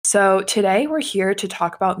So, today we're here to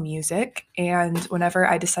talk about music. And whenever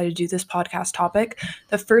I decided to do this podcast topic,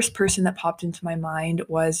 the first person that popped into my mind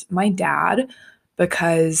was my dad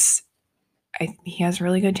because he has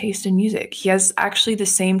really good taste in music. He has actually the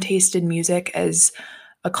same taste in music as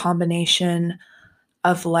a combination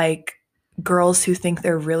of like girls who think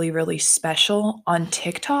they're really, really special on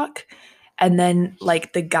TikTok. And then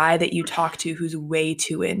like the guy that you talk to who's way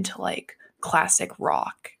too into like classic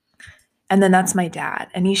rock. And then that's my dad.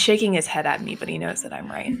 And he's shaking his head at me, but he knows that I'm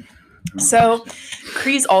right. So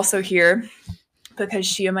Cree's also here because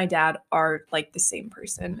she and my dad are like the same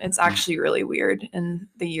person. It's actually really weird. In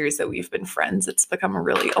the years that we've been friends, it's become a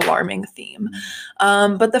really alarming theme.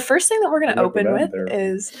 But the first thing that we're going to open with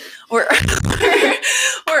is we're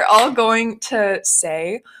all going to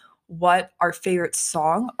say what our favorite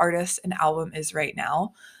song, artist, and album is right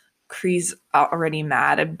now. Cree's already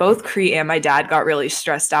mad. And both Cree and my dad got really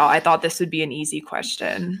stressed out. I thought this would be an easy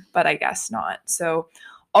question, but I guess not. So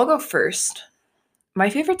I'll go first. My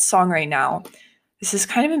favorite song right now, this is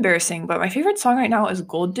kind of embarrassing, but my favorite song right now is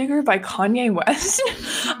Gold Digger by Kanye West.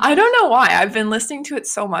 I don't know why. I've been listening to it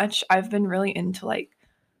so much. I've been really into like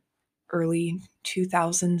early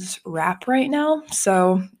 2000s rap right now.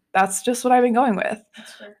 So that's just what I've been going with.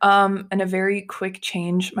 And a very quick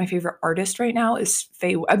change, my favorite artist right now is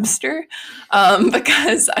Faye Webster,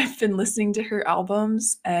 because I've been listening to her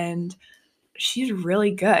albums and she's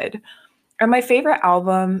really good. And my favorite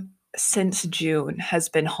album since June has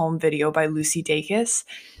been Home Video by Lucy Dacus.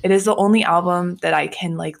 It is the only album that I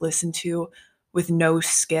can like listen to with no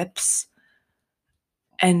skips.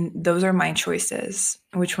 And those are my choices.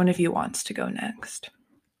 Which one of you wants to go next?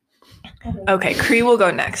 Okay, Cree will go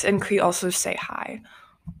next. And Cree, also say hi.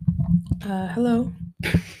 Hello.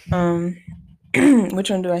 Which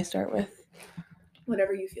one do I start with?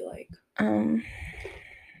 Whatever you feel like.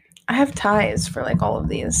 I have ties for like all of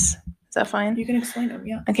these. Is that fine? You can explain them,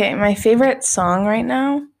 yeah. Okay, my favorite song right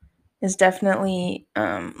now is definitely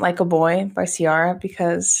Like a Boy by Ciara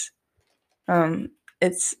because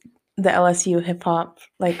it's the LSU hip hop.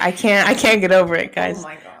 Like I can't get over it, guys. Oh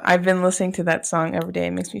my God. I've been listening to that song every day.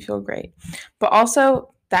 It makes me feel great. But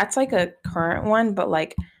also that's like a current one, but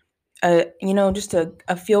like just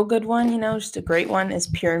a feel good one, just a great one is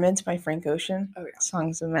Pyramids by Frank Ocean. Oh yeah. That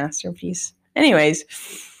song's a masterpiece. Anyways,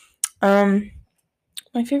 my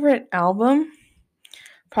favorite album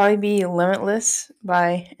probably be Limitless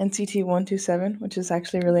by NCT 127, which is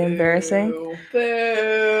actually really embarrassing.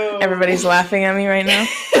 Boo. Everybody's laughing at me right now.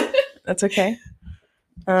 That's okay.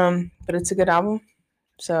 But it's a good album.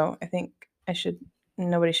 So I think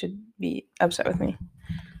nobody should be upset with me.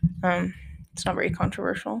 It's not very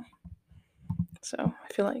controversial. So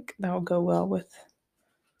I feel like that will go well with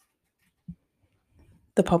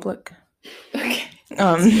the public. Okay.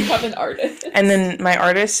 So you have an artist. And then my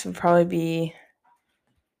artist would probably be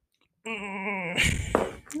I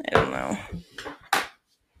don't know.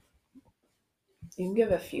 You can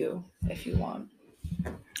give a few if you want.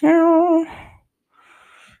 Oh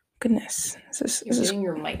goodness. You're getting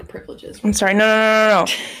your mic privileges. I'm sorry. No.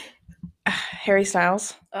 Harry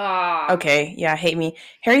Styles. Ah. Okay, yeah, hate me.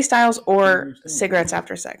 Harry Styles or Cigarettes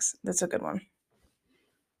After Sex. That's a good one.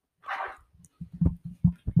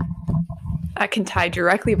 That can tie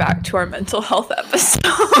directly back to our mental health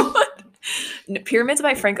episode. Pyramids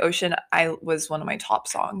by Frank Ocean was one of my top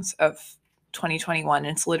songs of 2021.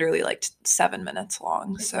 And it's literally like 7 minutes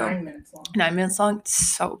long. It's so 9 minutes long. 9 minutes long. It's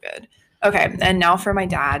so good. Okay, and now for my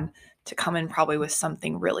dad to come in probably with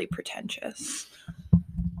something really pretentious.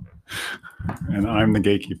 And I'm the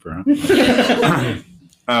gatekeeper.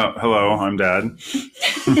 Huh? Hello, I'm Dad.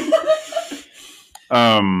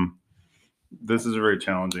 This is a very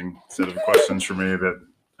challenging set of questions for me that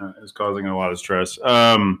is causing a lot of stress.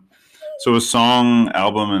 So a song,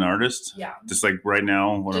 album, and artist? Yeah. Just like right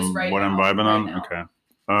now, what I'm vibing on? Now. Okay.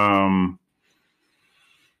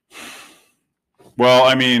 Well,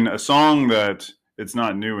 I mean, a song that it's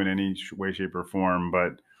not new in any way, shape, or form,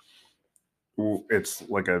 but it's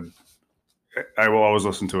like I will always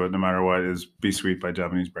listen to it no matter what, is Be Sweet by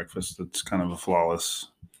Japanese Breakfast. It's kind of a flawless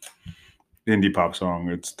indie pop song.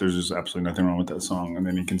 There's just absolutely nothing wrong with that song in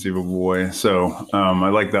any conceivable way. So I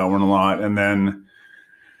like that one a lot. And then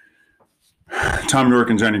Tom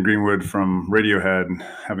York and Johnny Greenwood from Radiohead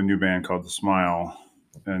have a new band called The Smile,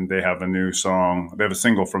 and they have a new song. They have a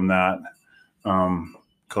single from that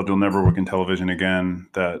called You'll Never Work in Television Again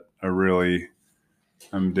that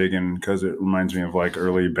I'm digging because it reminds me of like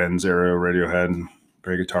early Ben's era Radiohead,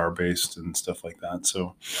 very guitar based and stuff like that.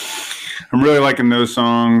 So I'm really liking those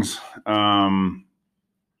songs.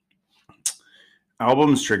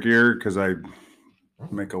 Albums trickier because I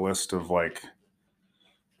make a list of like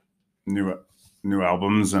new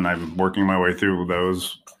albums, and I'm working my way through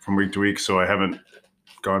those from week to week. So I haven't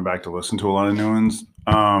gone back to listen to a lot of new ones.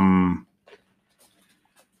 I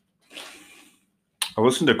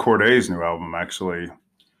listened to Corday's new album, actually.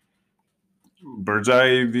 Bird's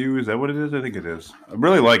Eye View, is that what it is? I think it is. I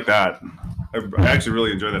really like that. I actually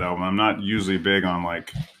really enjoy that album. I'm not usually big on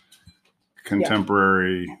like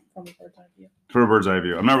contemporary. From a bird's eye view. For a Bird's Eye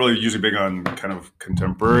View, I'm not really usually big on kind of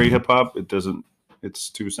contemporary hip hop. It's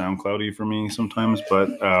too SoundCloudy for me sometimes, but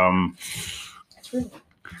I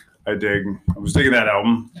was digging that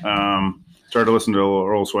album. Started to listen to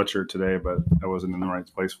Earl Sweatshirt today, but I wasn't in the right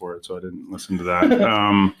place for it, so I didn't listen to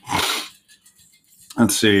that.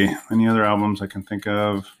 Let's see. Any other albums I can think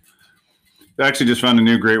of? I actually just found a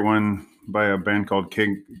new great one by a band called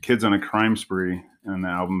Kids on a Crime Spree, and the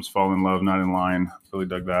album's Fall in Love, Not in Line. Really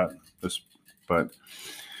dug that.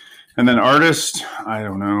 And then artist, I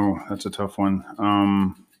don't know. That's a tough one.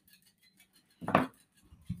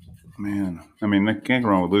 Man, I mean, I can't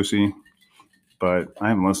go wrong with Lucy, but I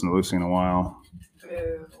haven't listened to Lucy in a while.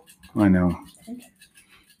 Ew. I know.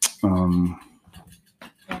 I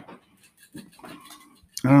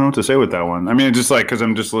don't know what to say with that one. I mean, it's just like, because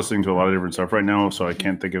I'm just listening to a lot of different stuff right now, so I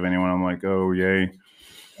can't think of anyone I'm like, oh, yay.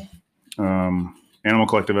 Animal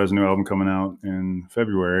Collective has a new album coming out in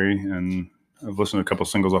February, and I've listened to a couple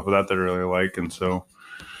singles off of that I really like, and so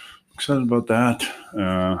I'm excited about that.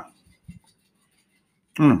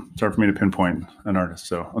 It's hard for me to pinpoint an artist,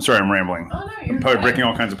 so I'm sorry I'm rambling. Oh, no, I'm probably breaking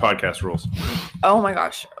all kinds of podcast rules. Oh my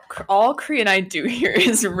gosh. All Cree and I do here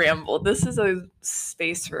is ramble. This is a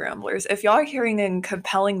space for ramblers. If y'all are hearing a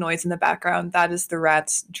compelling noise in the background, that is the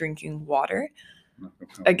rats drinking water.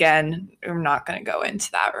 Again, I'm not going to go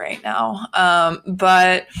into that right now.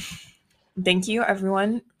 But thank you,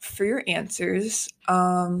 everyone, for your answers.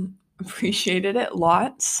 Appreciated it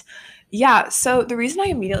lots. Yeah, so the reason I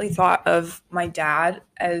immediately thought of my dad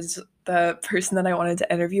as the person that I wanted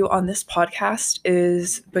to interview on this podcast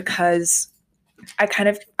is because I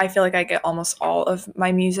feel like I get almost all of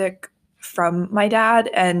my music from my dad,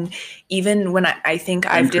 and even when I think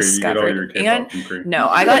I've discovered, and no,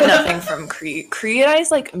 I got nothing from Cree. Cree and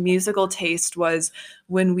I's like musical taste was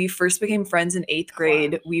when we first became friends in 8th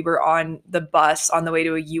grade. We were on the bus on the way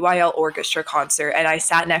to a UIL orchestra concert, and I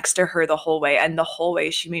sat next to her the whole way, and the whole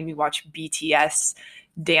way she made me watch BTS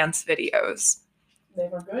dance videos. They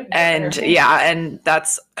were good. And yeah, and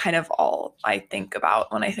that's kind of all I think about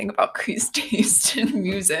when I think about Cree's taste in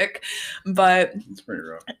music. But it's pretty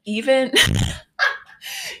rough. Even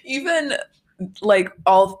like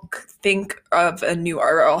I'll think of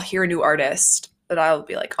I'll hear a new artist that I'll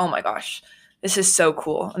be like, oh my gosh, this is so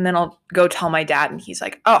cool. And then I'll go tell my dad, and he's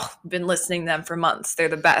like, oh, I've been listening to them for months. They're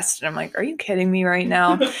the best. And I'm like, are you kidding me right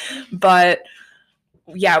now? But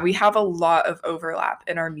yeah, we have a lot of overlap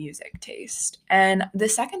in our music taste. And the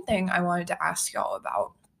second thing I wanted to ask y'all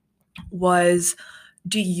about was,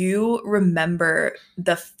 do you remember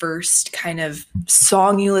the first kind of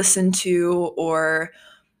song you listened to or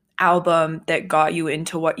album that got you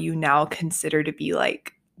into what you now consider to be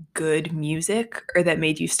like good music, or that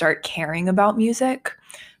made you start caring about music?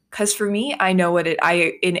 Because for me, I know in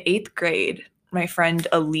 8th grade, my friend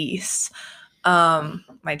Elise,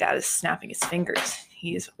 my dad is snapping his fingers.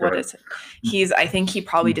 I think he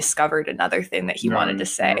probably discovered another thing that he wanted to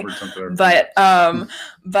say. But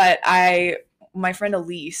my friend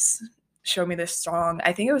Elise showed me this song.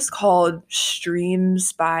 I think it was called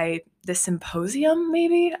Streams by the Symposium,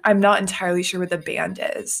 maybe. I'm not entirely sure what the band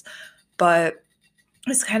is, but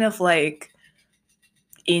it's kind of like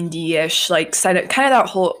indie-ish, like kind of that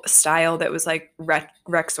whole style that was like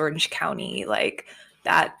Rex Orange County, like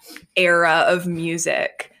that era of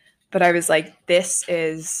music. But I was like, this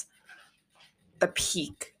is the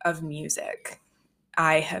peak of music.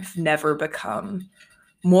 I have never become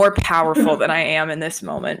more powerful than I am in this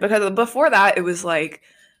moment. Because before that, it was like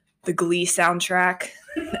the Glee soundtrack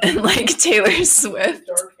and like Taylor Swift,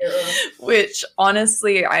 which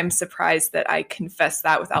honestly, I'm surprised that I confessed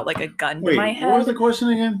that without like a gun to my head. What was the question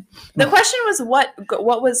again? The question was what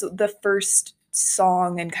was the first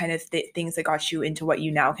song and kind of things that got you into what you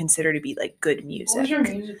now consider to be like good music? What was your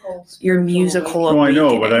musical? Your musical awakening? I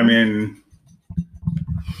know, but I mean,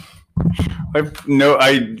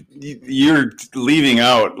 you're leaving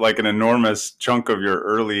out like an enormous chunk of your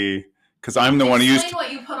early, because I'm the one who used to.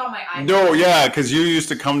 What you put on my iPod. No, yeah, because you used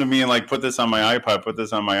to come to me and like put this on my iPod,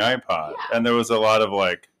 Yeah. And there was a lot of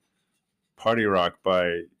like party rock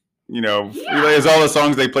by, there's all the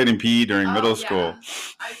songs they played in PE during middle school.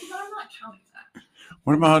 I'm not counting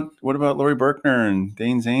that. What about Lori Berkner and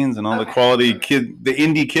Dane Zanes and all the quality the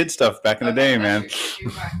indie kid stuff back in the day, man?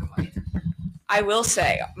 I will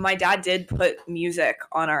say, my dad did put music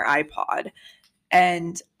on our iPod,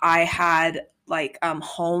 and I had like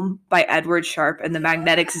Home by Edward Sharpe and the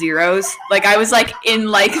Magnetic Zeros. Like I was like in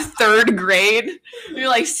like 3rd grade. You're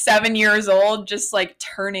like 7 years old, just like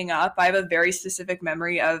turning up. I have a very specific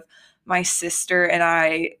memory of my sister and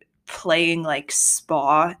I playing like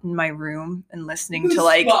Spa in my room and listening to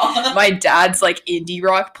like my dad's like indie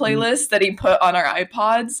rock playlist that he put on our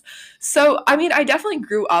iPods. So I mean, I definitely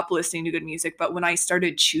grew up listening to good music, but when I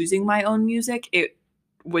started choosing my own music, it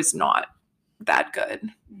was not that good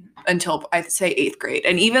until I'd say 8th grade.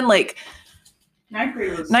 And even like 9th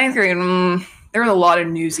grade was 9th grade, there was a lot of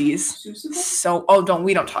newsies. Seussical? So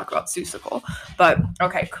we don't talk about Seussical. But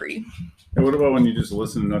okay, Cree. And what about when you just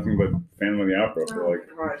listen to nothing but Phantom of the Opera for like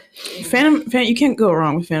Phantom, you can't go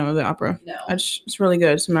wrong with Phantom of the Opera. No. It's really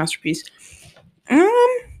good. It's a masterpiece.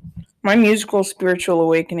 My musical spiritual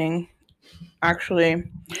awakening, actually.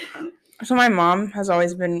 So my mom has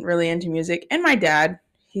always been really into music, and my dad,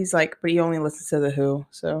 he's like, but he only listens to The Who.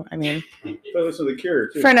 So I mean, I listen to The Cure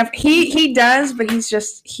too. fair enough. He does, but he's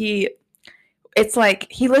just it's like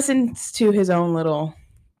he listens to his own little.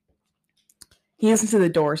 He listens to The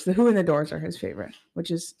Doors. The Who and The Doors are his favorite, which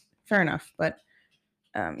is fair enough. But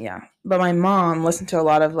yeah. But my mom listened to a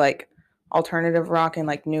lot of like alternative rock and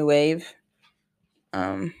like new wave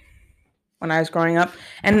when I was growing up.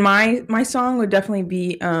 And my song would definitely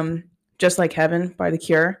be Just Like Heaven by The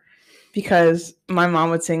Cure, because my mom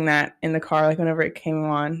would sing that in the car. Like whenever it came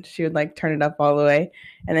on, she would like turn it up all the way,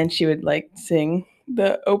 and then she would like sing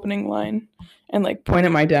the opening line and like point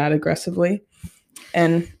at my dad aggressively.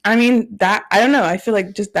 And I mean that, I don't know, I feel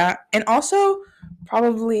like just that. And also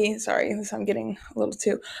probably, sorry, I'm getting a little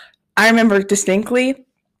too, I remember distinctly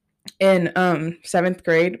in 7th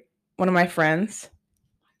grade, one of my friends,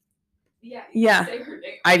 Ivy,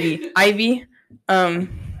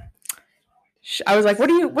 I was like, what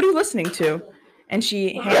are you listening to? And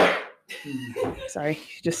she sorry,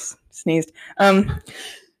 she just sneezed.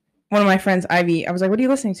 One of my friends, Ivy, I was like, what are you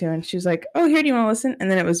listening to? And she was like, oh, here, do you want to listen? And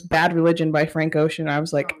then it was Bad Religion by Frank Ocean. I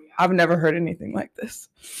was like, I've never heard anything like this.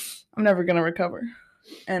 I'm never going to recover.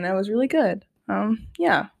 And it was really good.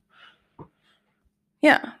 Yeah.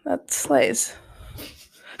 Yeah, that slays.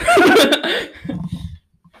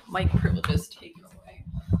 Mic privileges taken away.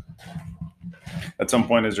 At some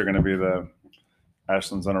point, is there going to be the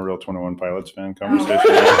Ashland's on a Real 21 Pilots fan conversation?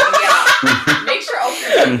 Yeah. Make sure I'll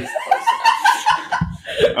is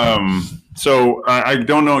So I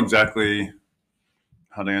don't know exactly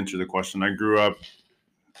how to answer the question. I grew up,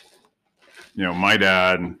 my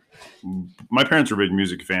parents were big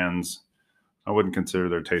music fans. I wouldn't consider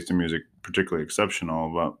their taste in music particularly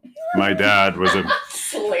exceptional, but my dad was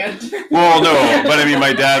well, no, but I mean,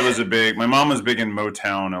 my mom was big in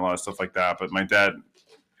Motown and a lot of stuff like that, but my dad,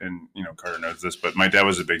 and Carter knows this, but my dad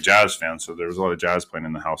was a big jazz fan, so there was a lot of jazz playing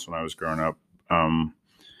in the house when I was growing up.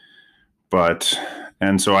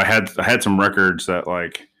 And so I had some records that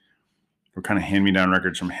like were kind of hand-me-down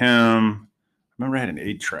records from him. I remember I had an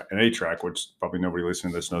 8-track, which probably nobody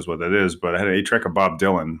listening to this knows what that is, but I had an 8-track of Bob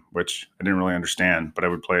Dylan, which I didn't really understand, but I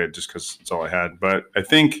would play it just because it's all I had. But I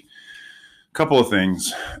think a couple of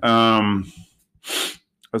things. As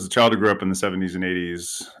a child who grew up in the 70s and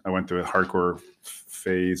 80s, I went through a hardcore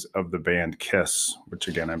phase of the band Kiss, which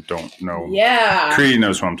again, I don't know. Yeah. Cree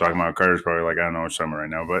knows what I'm talking about. Carter's probably like, I don't know which summer right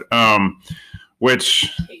now, but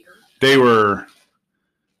which they were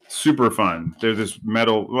super fun. They're this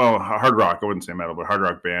hard rock, I wouldn't say metal, but hard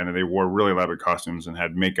rock band, and they wore really elaborate costumes and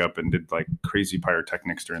had makeup and did like crazy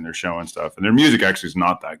pyrotechnics during their show and stuff. And their music actually is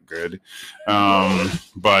not that good.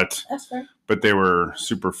 But That's fair. But they were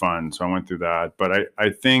super fun. So I went through that. But I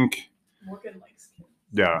think Morgan likes Kiss.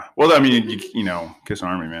 Yeah. Well, I mean, Kiss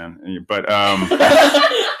Army, man. But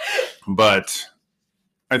but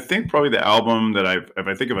I think probably the album that if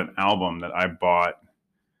I think of an album that I bought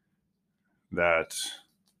that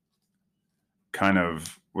kind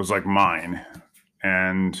of was like mine,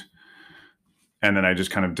 and then I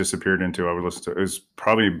just kind of disappeared into, I would listen to, it was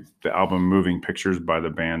probably the album Moving Pictures by the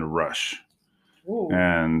band Rush. Ooh.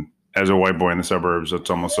 And as a white boy in the suburbs, it's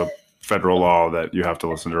almost a federal law that you have to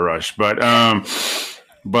listen to Rush. But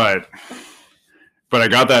I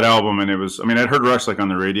got that album, and it was, I mean, I'd heard Rush like on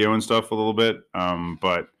the radio and stuff a little bit.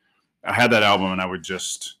 But I had that album, and I would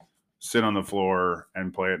just sit on the floor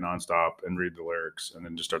and play it nonstop and read the lyrics and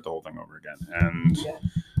then just start the whole thing over again.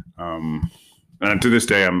 And to this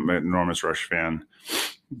day, I'm an enormous Rush fan.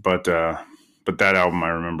 But that album, I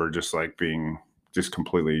remember just like being just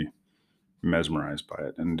completely mesmerized by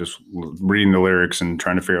it, and just reading the lyrics and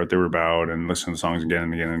trying to figure out what they were about and listening to songs again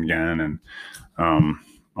and again and again, and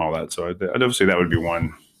all that. So I'd say that would be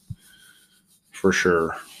one for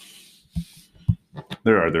sure.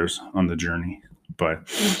 There are others on the journey, but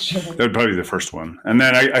that would probably be the first one. And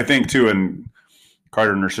then I think too, and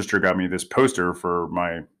Carter and her sister got me this poster for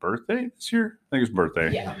my birthday this year. I think it was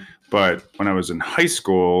birthday. Yeah. But when I was in high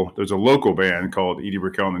school, there's a local band called Edie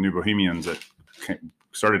Brickell and the New Bohemians that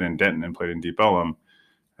started in Denton and played in Deep Ellum.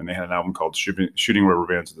 And they had an album called Shooting Rubber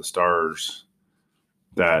Bands of the Stars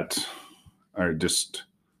that I just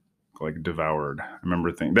like devoured. I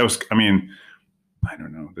remember thinking that was, I mean, I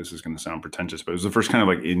don't know, this is going to sound pretentious, but it was the first kind of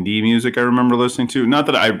like indie music I remember listening to. Not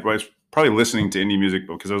that I was probably listening to indie music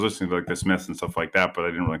because I was listening to like the Smiths and stuff like that, but I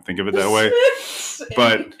didn't really think of it that way.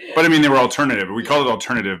 But I mean, they were alternative. We called it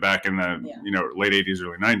alternative back in the late 80s,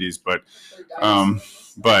 early 90s. But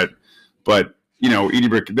Edie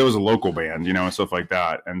Brick, there was a local band, and stuff like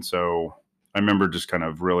that. And so I remember just kind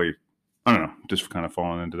of really, I don't know, just kind of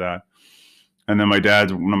falling into that. And then one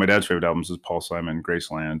of my dad's favorite albums is Paul Simon,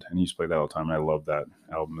 Graceland, and he used to play that all the time. And I love that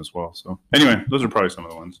album as well. So anyway, those are probably some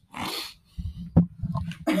of the ones.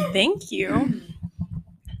 Thank you.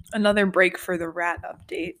 Another break for the rat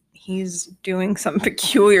update. He's doing some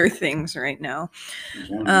peculiar things right now.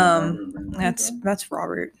 That's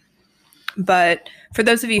Robert. But for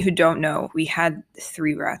those of you who don't know, we had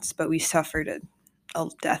 3 rats, but we suffered a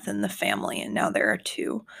death in the family, and now there are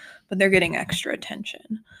 2, but they're getting extra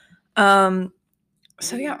attention.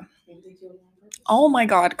 So yeah. Oh my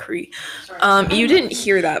God, Cree. You didn't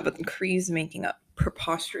hear that, but Cree's making up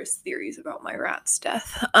preposterous theories about my rat's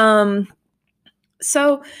death.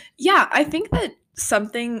 So yeah, I think that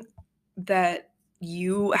something that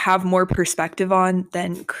you have more perspective on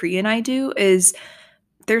than Cree and I do is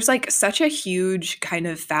there's like such a huge kind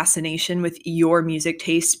of fascination with your music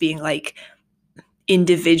taste being like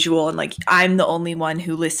individual and like I'm the only one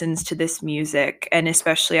who listens to this music. And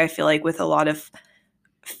especially I feel like with a lot of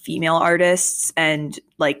female artists and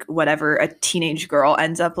like whatever a teenage girl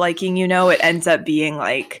ends up liking, it ends up being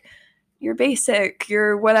like you're basic,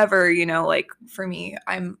 you're whatever, like for me,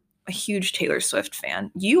 I'm a huge Taylor Swift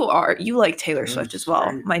fan. You like Taylor Swift as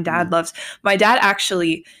well. My dad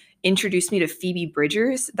actually introduced me to Phoebe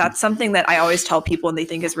Bridgers. That's something that I always tell people and they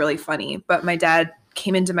think is really funny. But my dad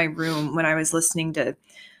came into my room when I was listening to,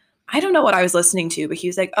 I don't know what I was listening to, but he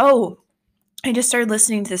was like, oh, I just started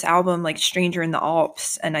listening to this album like Stranger in the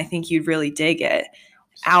Alps, and I think you'd really dig it.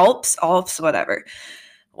 Alps, whatever.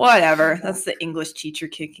 That's the English teacher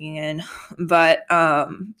kicking in. But,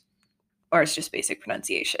 or it's just basic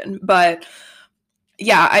pronunciation. But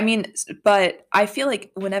yeah, I mean, but I feel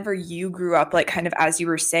like whenever you grew up, like kind of as you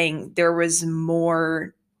were saying, there was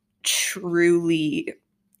more truly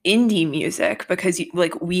indie music because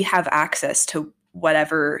we have access to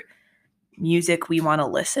whatever music we want to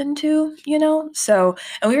listen to, So,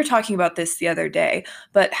 and we were talking about this the other day,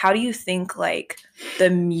 but how do you think like the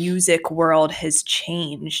music world has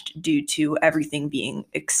changed due to everything being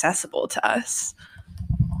accessible to us?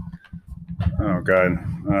 Oh God,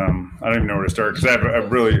 I don't even know where to start because I have a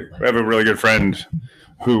really good friend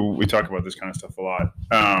who we talk about this kind of stuff a lot.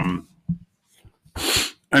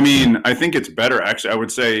 I mean, I think it's better. Actually, I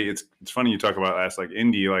would say it's funny you talk about last like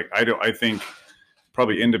indie. Like I think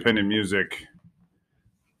probably independent music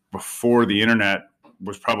before the internet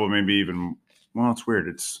was probably maybe even, well, it's weird.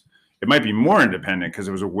 It might be more independent because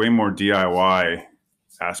there was a way more DIY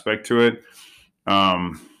aspect to it.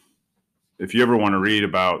 If you ever want to read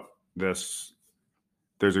about this,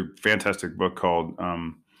 there's a fantastic book called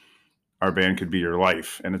Our Band Could Be Your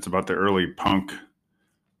Life. And it's about the early punk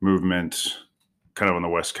movement kind of on the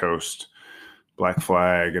West Coast, Black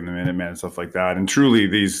Flag and the Minutemen and stuff like that. And truly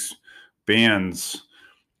these bands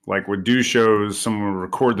like would do shows, someone would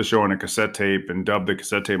record the show on a cassette tape and dub the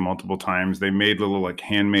cassette tape multiple times. They made little like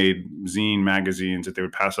handmade zine magazines that they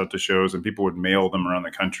would pass out to shows and people would mail them around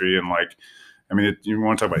the country. And like, I mean, you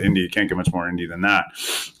want to talk about indie, you can't get much more indie than that.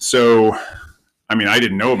 So, I mean, I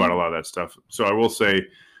didn't know about a lot of that stuff. So I will say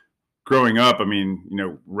growing up, I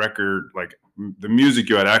mean, record, like the music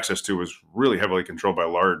you had access to was really heavily controlled by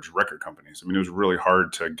large record companies. I mean, it was really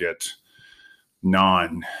hard to get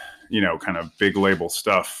kind of big label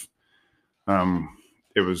stuff.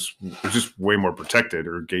 It was just way more protected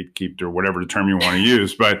or gatekept or whatever the term you want to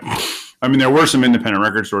use. But I mean, there were some independent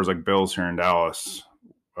record stores like Bill's here in Dallas,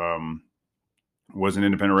 was an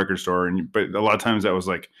independent record store. But a lot of times that was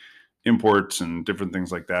like imports and different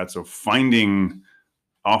things like that. So finding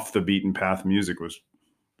off the beaten path music was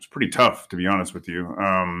pretty tough, to be honest with you,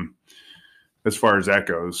 as far as that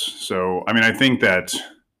goes. So, I mean, I think that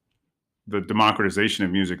the democratization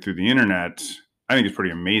of music through the internet, I think is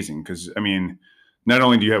pretty amazing because, I mean, not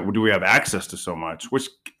only do we have access to so much, which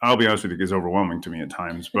I'll be honest with you is overwhelming to me at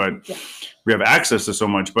times, but we have access to so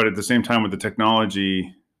much, but at the same time with the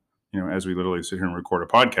technology, as we literally sit here and record a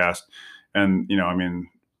podcast, and I mean,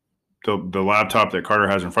 the laptop that Carter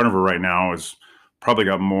has in front of her right now has probably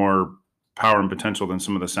got more power and potential than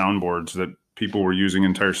some of the soundboards that people were using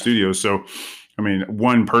in entire studios. So, I mean,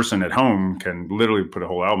 one person at home can literally put a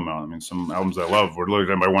whole album out. I mean, some albums I love were literally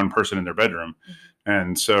done by one person in their bedroom.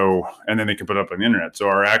 And then they can put it up on the internet. So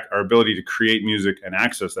our ability to create music and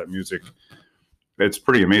access that music, it's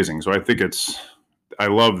pretty amazing. So I think I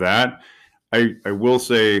love that. I will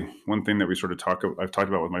say one thing that I've talked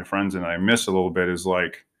about with my friends and I miss a little bit is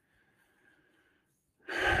like,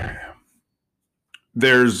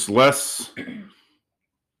 there's less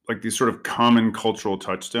like these sort of common cultural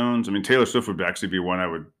touchstones. I mean, Taylor Swift would actually be one I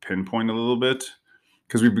would pinpoint a little bit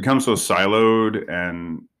because we've become so siloed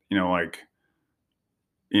and,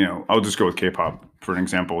 I'll just go with K-pop for an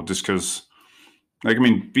example, just because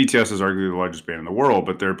BTS is arguably the largest band in the world,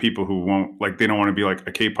 but there are people who they don't want to be like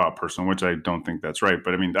a K-pop person, which I don't think that's right.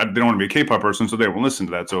 But I mean, they don't want to be a K-pop person, so they won't listen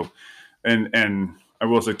to that. So, and I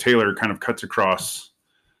will say Taylor kind of cuts across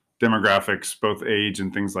demographics, both age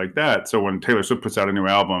and things like that. So when Taylor Swift puts out a new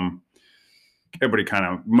album,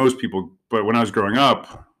 most people, but when I was growing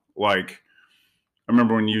up, I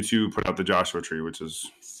remember when U2 put out the Joshua Tree, which is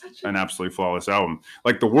an absolutely flawless album.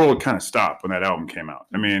 Like the world kind of stopped when that album came out.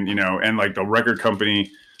 I mean, and like the record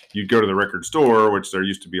company, you'd go to the record store, which there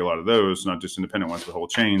used to be a lot of those, not just independent ones, but whole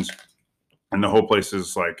chains. And the whole place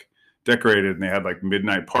is like decorated and they had like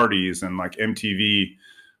midnight parties and like MTV,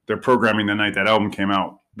 they're programming the night that album came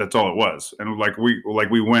out. That's all it was. And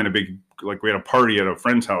we went we had a party at a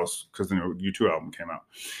friend's house because the new U2 album came out,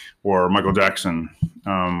 or Michael Jackson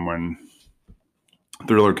when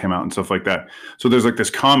Thriller came out and stuff like that. So there's like this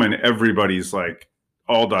common, everybody's like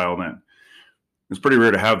all dialed in. It's pretty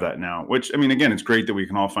rare to have that now, which I mean, again, it's great that we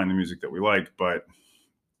can all find the music that we like, but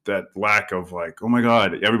that lack of like, oh my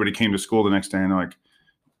God, everybody came to school the next day and they're like,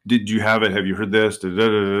 did you have it? Have you heard this?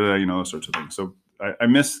 Those sorts of things. So I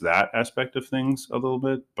miss that aspect of things a little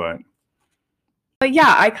bit, but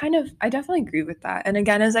yeah, I definitely agree with that. And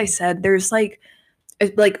again, as I said, there's like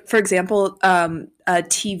for example, a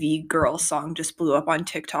TV girl song just blew up on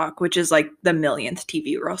TikTok, which is like the millionth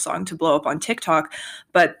TV girl song to blow up on TikTok.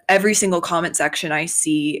 But every single comment section I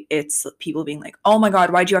see, it's people being like, oh my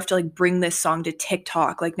God, why'd you have to like bring this song to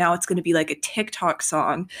TikTok? Like now it's going to be like a TikTok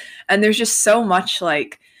song. And there's just so much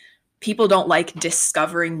like people don't like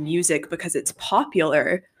discovering music because it's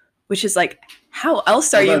popular, which is like, how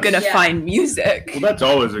else are you going to find music? Well, that's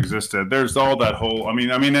always existed. There's all that whole, I mean,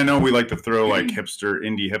 I know we like to throw like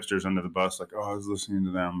indie hipsters under the bus. Like, oh, I was listening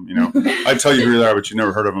to them, I tell you who they are, but you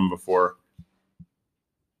never heard of them before.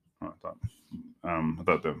 Oh, I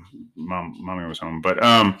thought the mommy was home, but,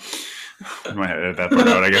 I might edit that part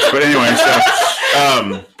out, I guess. But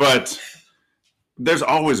anyway, but there's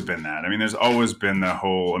always been that. I mean, there's always been the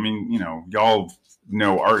whole, I mean, y'all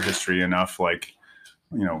know art history enough, like,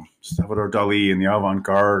 Salvador Dali and the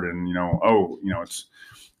avant-garde and,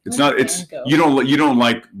 it's not, you don't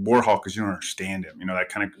like Warhol because you don't understand him, that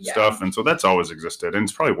kind of stuff. And so that's always existed. And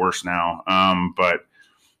it's probably worse now. But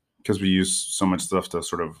because we use so much stuff to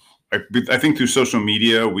sort of, I think through social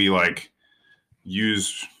media, we like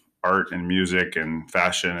use art and music and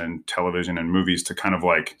fashion and television and movies to kind of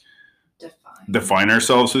like define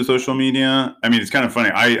ourselves through social media. I mean, it's kind of funny.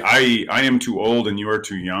 I am too old and you are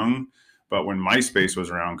too young. But when MySpace was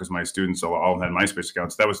around, because my students all had MySpace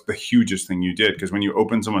accounts, that was the hugest thing you did. Because when you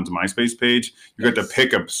opened someone's MySpace page, you got to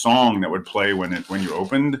pick a song that would play when you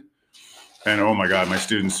opened. And oh my God, my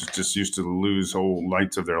students just used to lose whole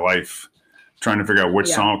nights of their life trying to figure out which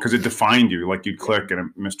song, because it defined you. Like you'd click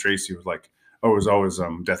and Miss Tracy was like, oh, it was always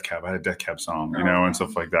Death Cab. I had a Death Cab song, and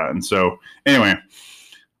stuff like that. And so anyway,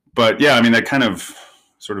 but yeah, I mean, that kind of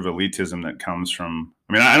sort of elitism that comes from,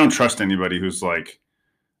 I mean, I don't trust anybody who's like,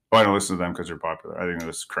 oh, I don't listen to them because they're popular. I think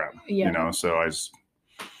that's crap, so I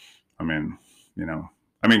mean,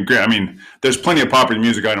 there's plenty of popular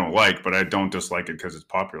music I don't like, but I don't dislike it because it's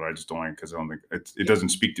popular. I just don't like it because I don't think it doesn't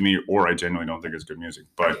speak to me, or I genuinely don't think it's good music,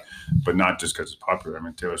 but not just because it's popular. I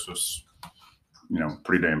mean, Taylor Swift's,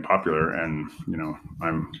 pretty damn popular, and,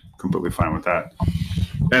 I'm completely fine with that.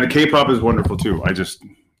 And K-pop is wonderful too. The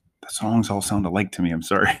songs all sound alike to me. I'm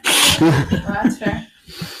sorry. Well, that's fair.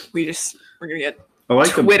 We're going to get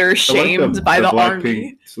Twitter shamed by the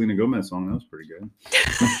army. Selena Gomez song, that was pretty good.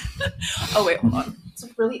 Oh wait, hold on. It's a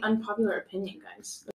really unpopular opinion, guys.